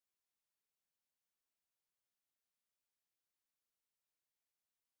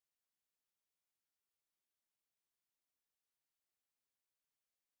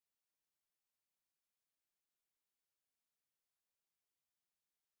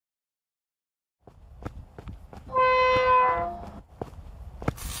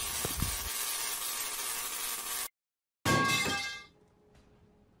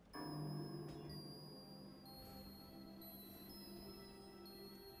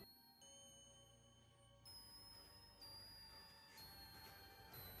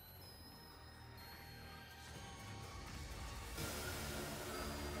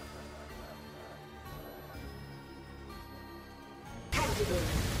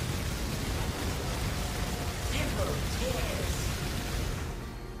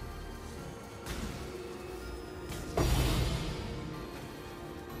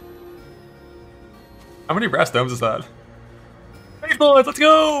How many brass domes is that? Baseball, let's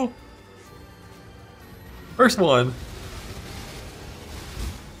go! First one.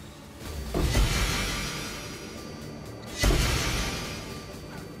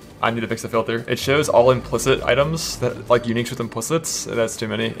 I need to fix the filter. It shows all implicit items, that like uniques with implicits. That's too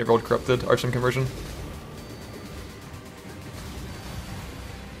many. It rolled corrupted Archon conversion.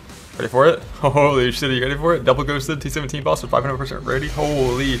 Ready for it? Holy shit, are you ready for it? Double ghosted T17 boss with 500% rarity.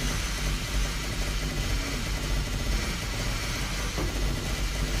 Holy.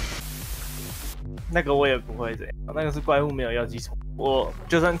那个我也不会这样，那个是怪物没有药剂冲，我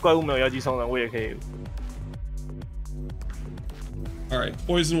就算怪物没有药剂冲了，我也可以。Alright,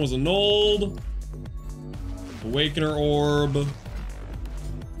 poison was annulled. Awakener orb.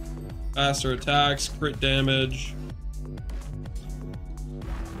 Faster attacks, crit damage.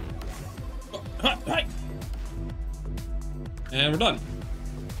 Oh, hi. And we're done.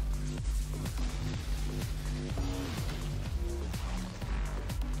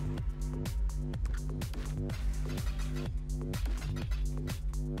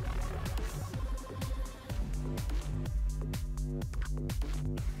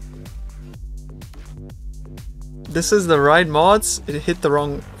 This is the right mods. It hit the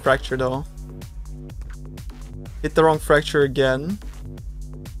wrong fracture though. Hit the wrong fracture again.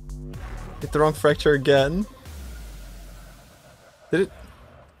 Hit the wrong fracture again. Did it?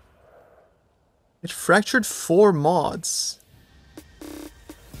 It fractured 4 mods.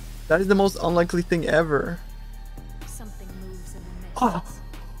 That is the most unlikely thing ever. Something moves in the mist.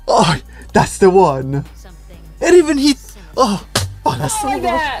 Oh, that's the one. It even hit. Oh, that's the like one.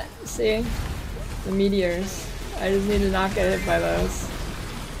 that. See, the meteors. I just need to not get hit by those.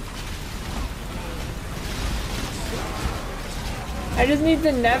 I just need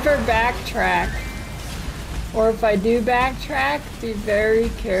to never backtrack. Or if I do backtrack, be very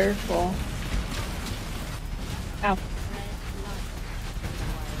careful. Ow.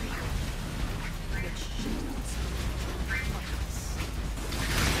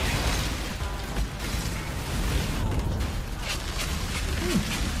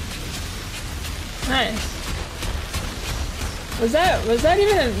 Nice. Was that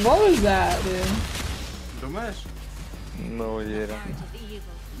even, what was that, dude? ¿Думаешь? No hubiera.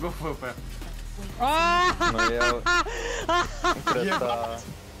 No fue feo. No había concretado.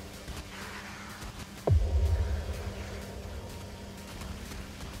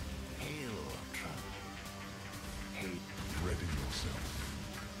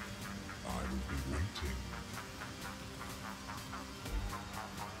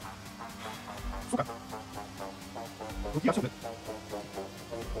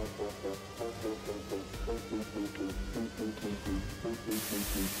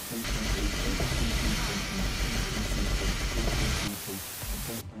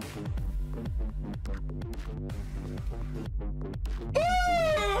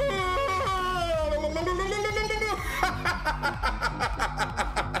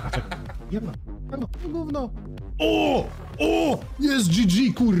 Gówno. O! O! Jest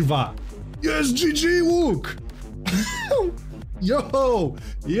GG, kurwa! Jest GG, łuk! Yo!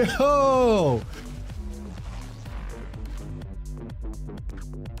 Yo!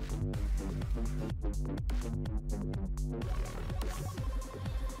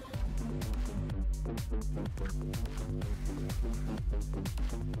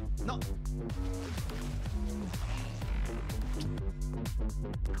 No!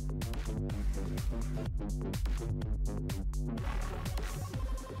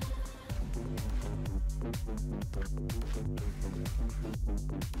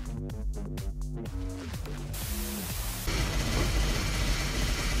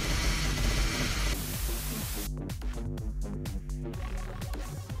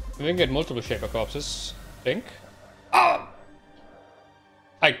 We can get multiple Shaper Corpses, I think. Oh!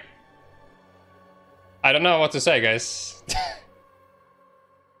 I don't know what to say, guys.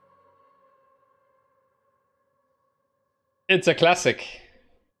 It's a classic.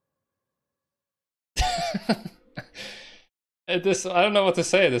 I don't know what to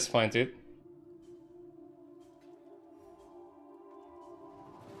say at this point, dude.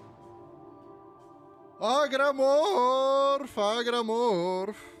 Agramorph!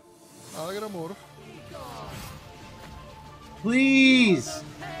 Agramorph! Agramorph. Please!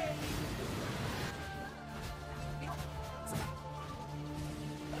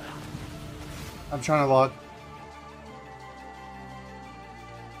 I'm trying to log.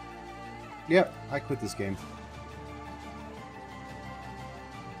 Yep, I quit this game.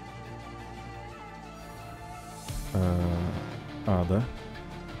 Ada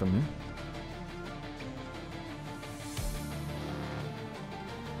também.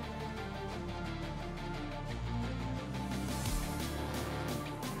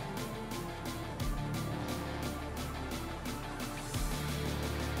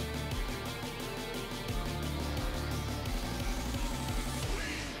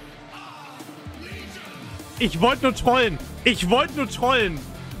 Ich wollte nur trollen. Ich wollte nur trollen.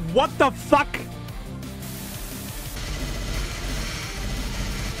 What the fuck?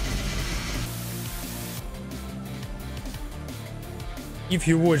 If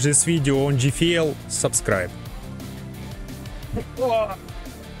you watch this video on GFL, subscribe.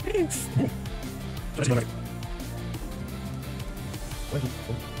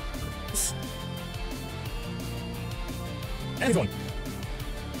 Everyone.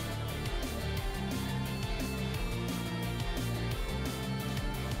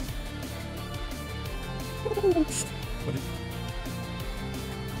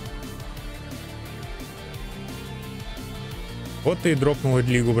 Вот ты и дропнул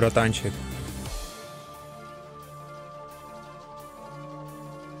лигу, братанчик.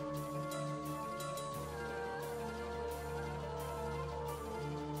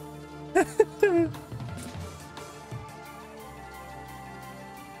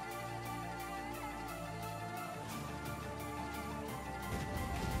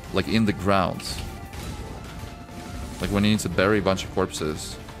 Like in the ground. Like when he needs to bury a bunch of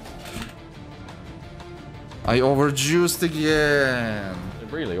corpses. I overjuiced again!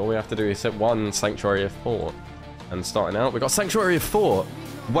 Really, all we have to do is set one Sanctuary of Fort. And starting out, we got Sanctuary of Fort!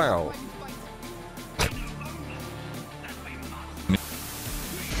 Wow!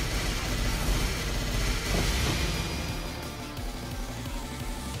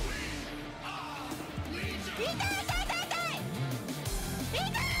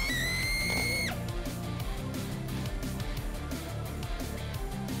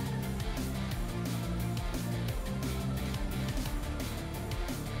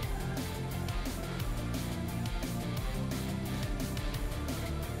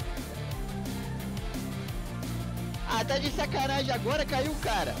 Ah, tá de sacanagem, agora caiu o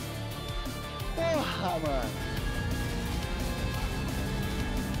cara. Porra, mano.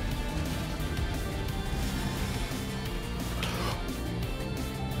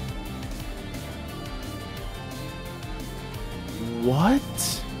 What?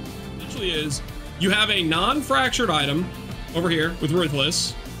 Essentially is, you have a non-fractured item over here with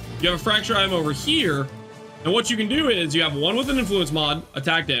Ruthless. You have a fractured item over here. And what you can do is you have one with an influence mod,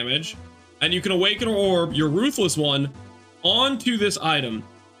 attack damage, and you can awaken or orb your Ruthless one onto this item.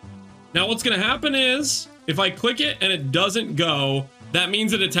 Now what's going to happen is, if I click it and it doesn't go, that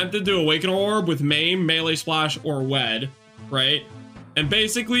means it attempted to awaken or orb with Maim, Melee Splash, or Wed, right? And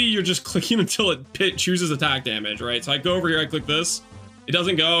basically, you're just clicking until it chooses attack damage, right? So I go over here, I click this, it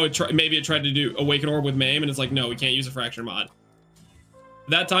doesn't go, maybe it tried to do awaken orb with Maim, and it's like, no, we can't use a fracture mod.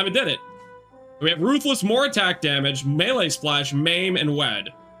 That time it did it. We have Ruthless, more attack damage, Melee Splash, Maim, and Wed.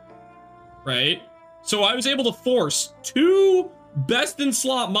 Right? So I was able to force two best in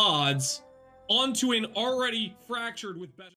slot mods onto an already fractured with best